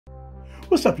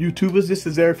What's up, YouTubers? This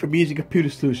is Eric from Easy Computer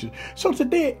Solutions. So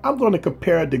today I'm going to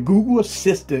compare the Google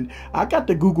Assistant. I got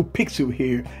the Google Pixel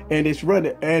here, and it's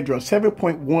running Android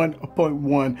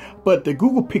 7.1.1, but the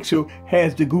Google Pixel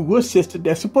has the Google Assistant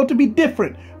that's supposed to be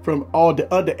different from all the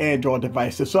other Android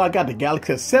devices. So I got the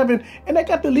Galaxy S7 and I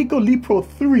got the Lego Leap Pro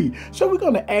 3. So we're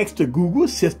going to ask the Google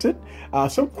Assistant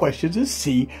some questions and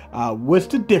see what's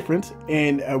the difference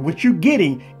and what you're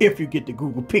getting if you get the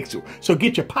Google Pixel. So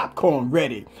get your popcorn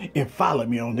ready and follow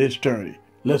me on this journey.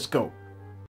 Let's go.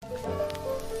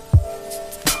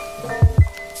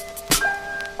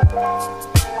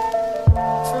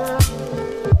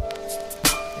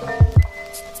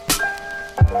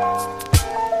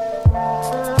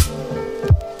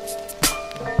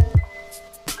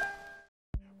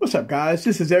 What's up, guys?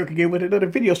 This is Eric again with another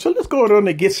video. So let's go on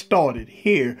and get started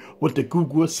here with the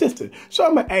Google Assistant. So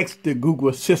I'm going to ask the Google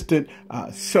Assistant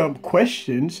some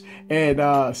questions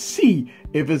and see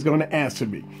if it's going to answer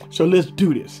me. So let's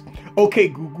do this. Okay,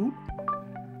 Google,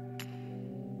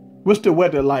 what's the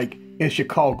weather like in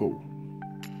Chicago?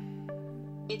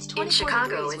 In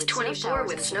Chicago, it's 24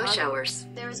 with snow showers.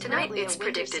 Tonight, it's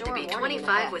predicted to be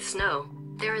 25 with snow.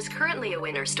 There is currently a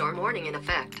winter storm warning in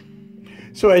effect.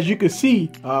 So as you can see,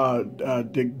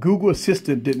 the Google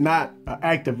Assistant did not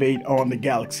activate on the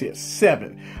Galaxy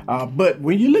S7. But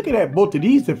when you're looking at both of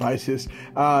these devices,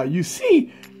 you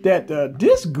see that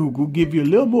this Google give you a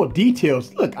little more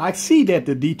details. Look, I see that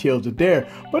the details are there,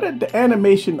 but the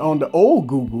animation on the old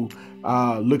Google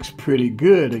looks pretty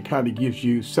good. It kind of gives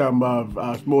you some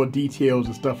more details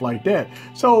and stuff like that.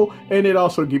 So, and it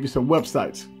also gives you some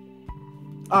websites.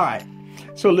 All right.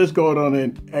 So let's go on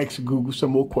and ask Google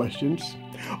some more questions.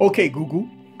 Okay, Google,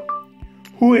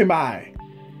 who am I?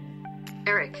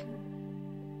 Eric.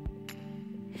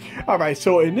 All right,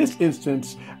 so in this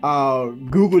instance,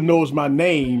 Google knows my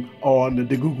name on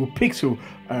the Google Pixel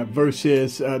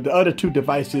versus the other two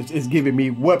devices is giving me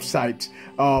websites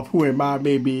of who am I,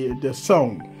 maybe the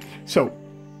song. So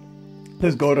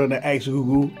let's go on and ask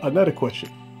Google another question.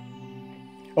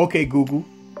 Okay, Google,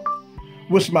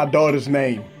 what's my daughter's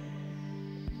name?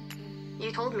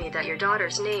 You told me that your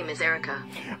daughter's name is Erica.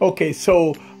 Okay,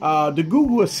 so the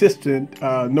Google Assistant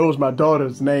knows my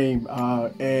daughter's name,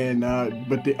 but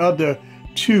the other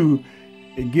two,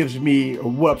 it gives me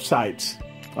websites.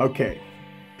 Okay,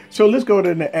 so let's go to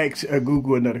and ask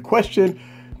Google another question.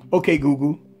 Okay,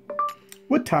 Google,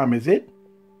 what time is it?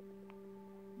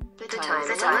 The time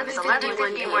is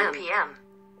 11:51 p.m.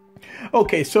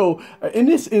 Okay, so in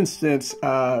this instance,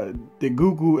 the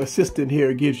Google Assistant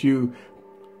here gives you.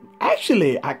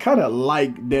 Actually, I kind of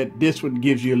like that this one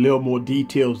gives you a little more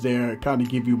details there, kind of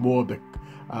give you more of the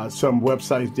some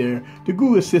websites there. The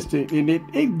Google Assistant, and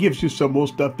it gives you some more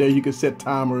stuff there. You can set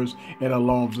timers and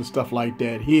alarms and stuff like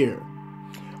that here.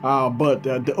 But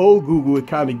the old Google, it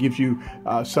kind of gives you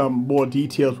some more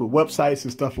details with websites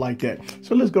and stuff like that.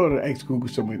 So let's go and ask Google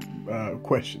some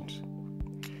questions.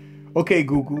 Okay,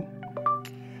 Google,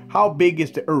 how big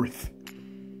is the Earth?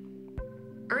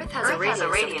 Earth has a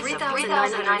radius of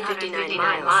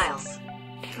 3,959 miles.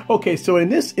 Okay, so in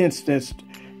this instance,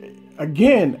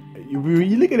 again, when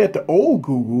you're looking at the old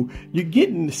Google, you're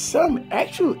getting some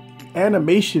actual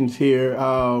animations here,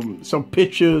 some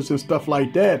pictures and stuff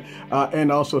like that,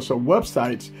 and also some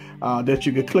websites that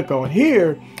you can click on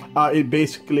here. It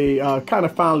basically kind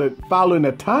of following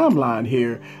a timeline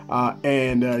here,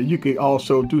 and you can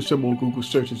also do some more Google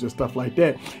searches and stuff like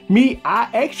that. Me, I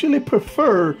actually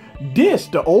prefer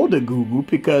the older Google,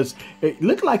 because it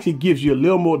looks like it gives you a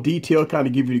little more detail, kind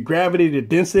of give you the gravity, the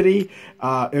density,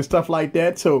 and stuff like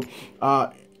that. So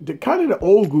the kind of the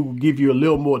old Google give you a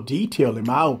little more detail, in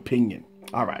my opinion.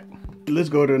 All right, let's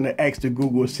go to and ask the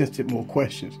Google Assistant more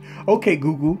questions. Okay,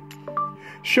 Google,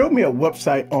 show me a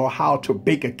website on how to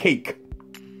bake a cake.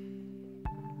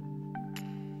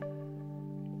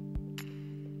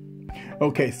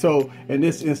 Okay, so in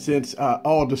this instance,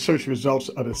 all the search results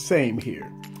are the same here.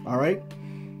 All right,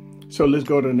 so let's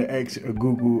go to and ask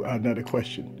Google another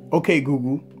question. Okay,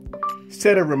 Google,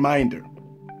 set a reminder.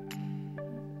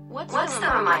 What's the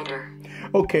reminder?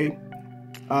 Okay,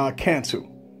 cancel.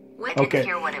 When did you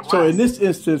hear what it was? So in this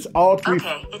instance, all three.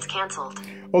 Okay, it's canceled.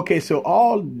 Okay, so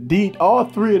all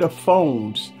three of the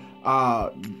phones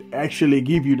actually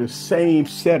give you the same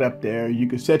setup there. You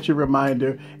can set your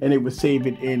reminder, and it would save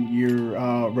it in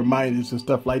your reminders and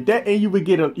stuff like that. And you would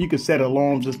you can set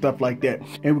alarms and stuff like that.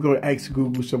 And we're going to ask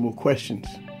Google some more questions.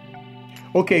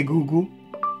 Okay, Google,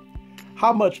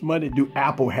 how much money do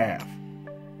Apple have?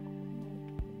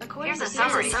 Here's a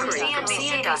summary from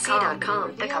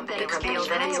CNBC.com. The company revealed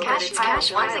that its cash pile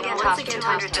once again topped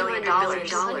 $200 billion.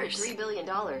 $3 billion.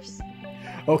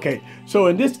 Okay, so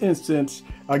in this instance,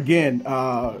 again,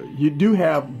 you do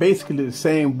have basically the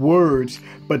same words,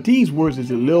 but these words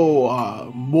is a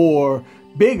little more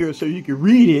bigger, so you can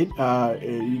read it.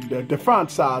 The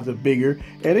font size is bigger,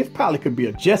 and it probably could be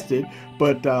adjusted.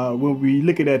 But when we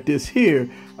looking at this here,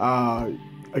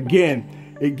 again,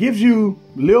 it gives you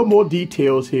a little more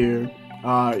details here.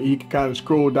 You can kind of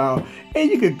scroll down, and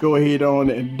you could go ahead on,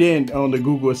 and then on the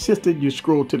Google Assistant, you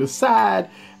scroll to the side,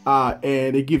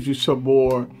 and it gives you some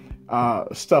more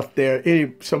stuff there,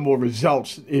 some more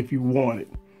results if you want it.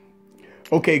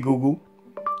 Okay, Google,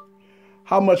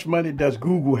 how much money does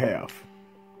Google have?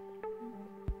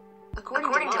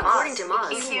 According to Moz,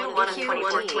 Q1 of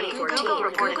 2014, Google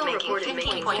reported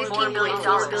making $15.4 billion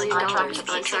on track to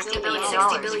beat $60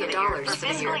 billion. For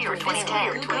fiscal year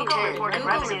 2010, Google reported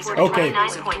revenues of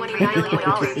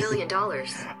 $29.3 billion.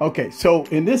 Okay, so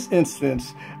in this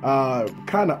instance,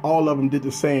 kind of all of them did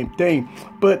the same thing,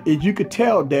 but as you could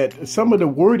tell that some of the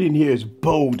wording here is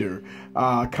bolder,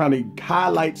 kind of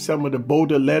highlight some of the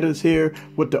bolder letters here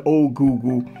with the old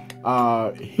Google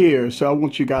here. So I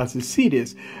want you guys to see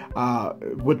this.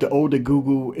 With the older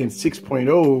Google in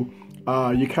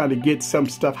 6.0, you kind of get some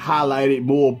stuff highlighted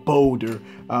more bolder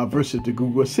versus the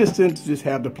Google Assistant. Just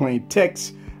have the plain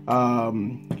text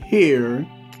here.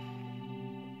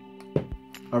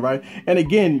 All right. And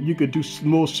again, you could do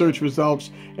more search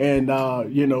results, and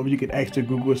you know, you could ask the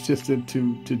Google Assistant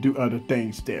to do other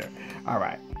things there. All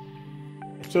right.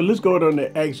 So let's go on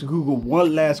to ask Google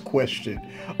one last question.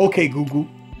 Okay, Google,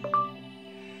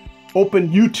 open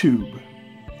YouTube.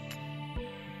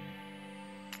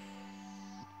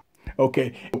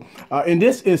 Okay, in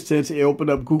this instance, it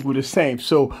opened up Google the same.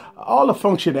 So all the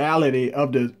functionality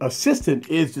of the assistant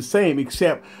is the same,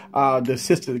 except the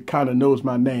assistant kind of knows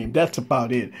my name. That's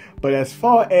about it. But as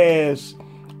far as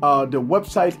the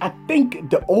websites, I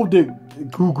think the older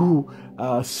Google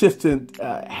Assistant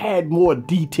had more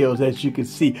details, as you can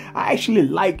see. I actually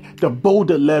like the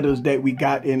bolder letters that we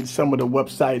got in some of the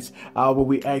websites where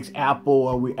we ask Apple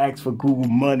or we ask for Google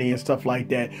Money and stuff like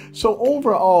that. So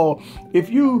overall,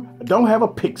 if you don't have a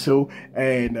Pixel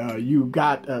and you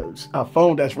got a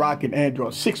phone that's rocking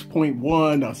Android 6.1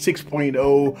 or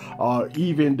 6.0 or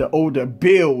even the older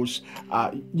builds,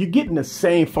 you're getting the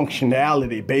same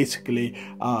functionality basically.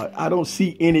 I don't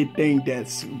see anything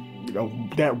that's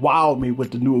that wowed me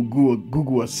with the new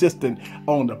Google Assistant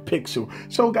on the Pixel.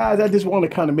 So guys, I just want to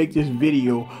kind of make this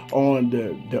video on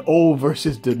the old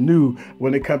versus the new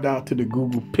when it comes down to the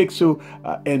Google Pixel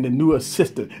and the new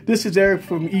Assistant. This is Eric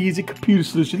from Easy Computer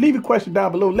Solutions. Leave a question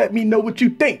down below. Let me know what you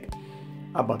think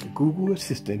about the Google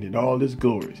Assistant and all its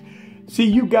glories. See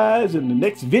you guys in the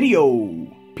next video.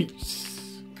 Peace.